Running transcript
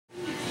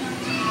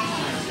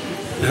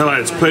Hello,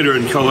 it's Peter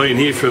and Colleen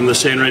here from the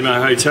San Remo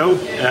Hotel.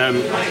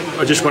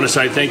 I just want to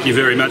say thank you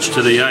very much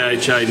to the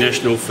AHA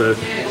National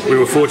we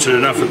were fortunate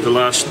enough at the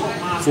last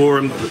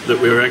forum that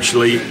we were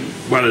actually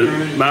won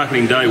a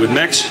marketing day with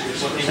Max,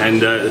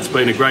 and it's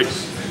been a great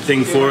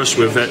thing for us.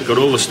 We've got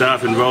all the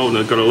staff involved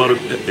and got a lot of,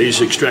 he's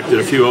extracted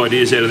a few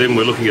ideas out of them.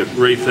 We're looking at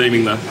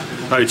re-theming the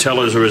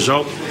hotel as a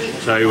result.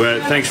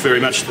 So thanks very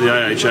much to the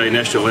AHA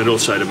National and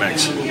also to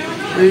Max.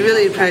 We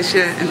really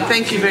appreciate it, and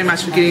thank you very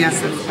much for giving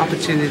us the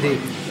opportunity.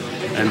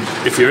 And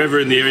if you're ever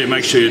in the area,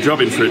 make sure you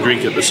drop in for a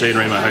drink at the San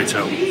Remo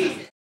Hotel.